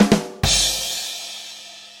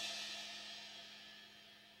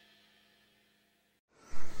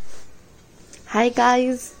Hi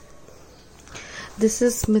guys, this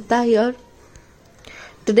is Smita here.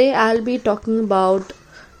 Today I'll be talking about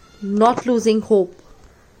not losing hope.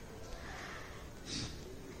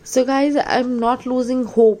 So guys, I'm not losing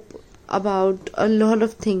hope about a lot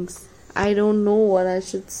of things. I don't know what I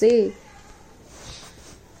should say.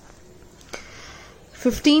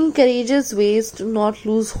 15 courageous ways to not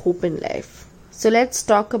lose hope in life. So let's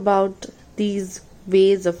talk about these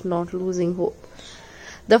ways of not losing hope.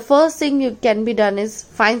 The first thing you can be done is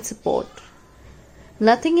find support.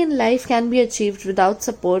 Nothing in life can be achieved without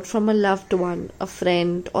support from a loved one, a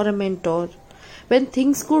friend, or a mentor. When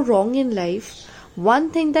things go wrong in life,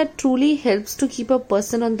 one thing that truly helps to keep a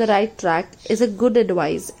person on the right track is a good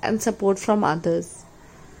advice and support from others.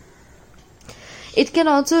 It can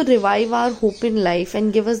also revive our hope in life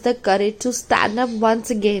and give us the courage to stand up once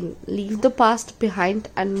again, leave the past behind,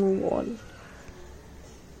 and move on.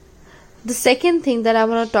 The second thing that I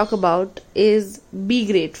want to talk about is be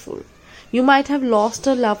grateful. You might have lost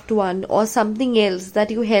a loved one or something else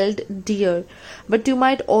that you held dear, but you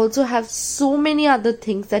might also have so many other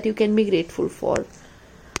things that you can be grateful for.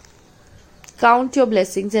 Count your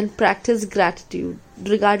blessings and practice gratitude,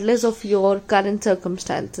 regardless of your current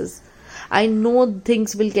circumstances. I know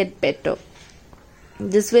things will get better.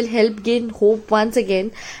 This will help gain hope once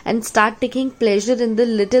again and start taking pleasure in the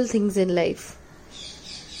little things in life.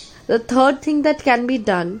 The third thing that can be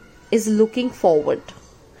done is looking forward.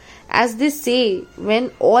 As they say,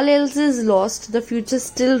 when all else is lost, the future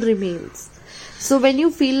still remains. So when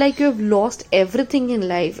you feel like you have lost everything in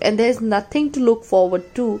life and there is nothing to look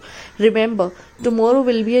forward to, remember, tomorrow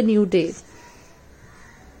will be a new day.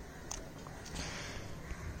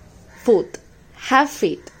 Fourth, have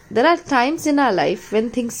faith. There are times in our life when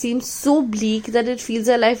things seem so bleak that it feels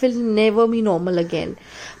our life will never be normal again.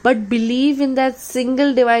 But believe in that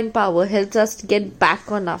single divine power helps us to get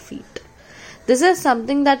back on our feet. This is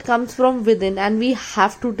something that comes from within and we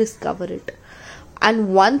have to discover it.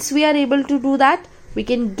 And once we are able to do that, we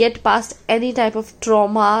can get past any type of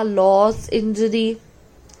trauma, loss, injury.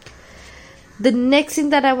 The next thing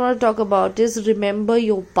that I want to talk about is remember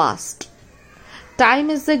your past.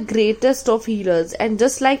 Time is the greatest of healers, and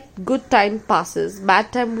just like good time passes,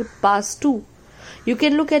 bad time would pass too. You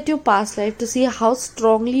can look at your past life to see how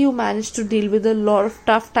strongly you managed to deal with a lot of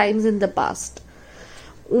tough times in the past.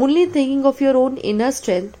 Only thinking of your own inner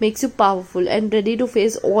strength makes you powerful and ready to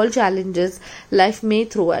face all challenges life may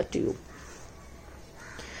throw at you.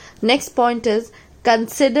 Next point is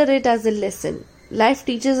consider it as a lesson. Life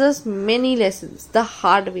teaches us many lessons the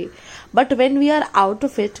hard way, but when we are out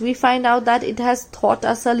of it, we find out that it has taught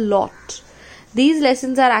us a lot. These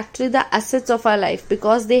lessons are actually the assets of our life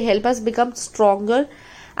because they help us become stronger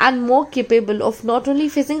and more capable of not only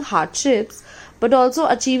facing hardships but also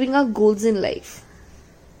achieving our goals in life.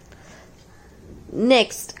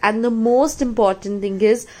 Next, and the most important thing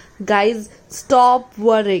is, guys, stop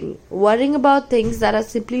worrying. Worrying about things that are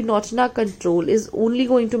simply not in our control is only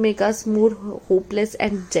going to make us more hopeless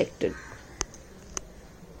and dejected.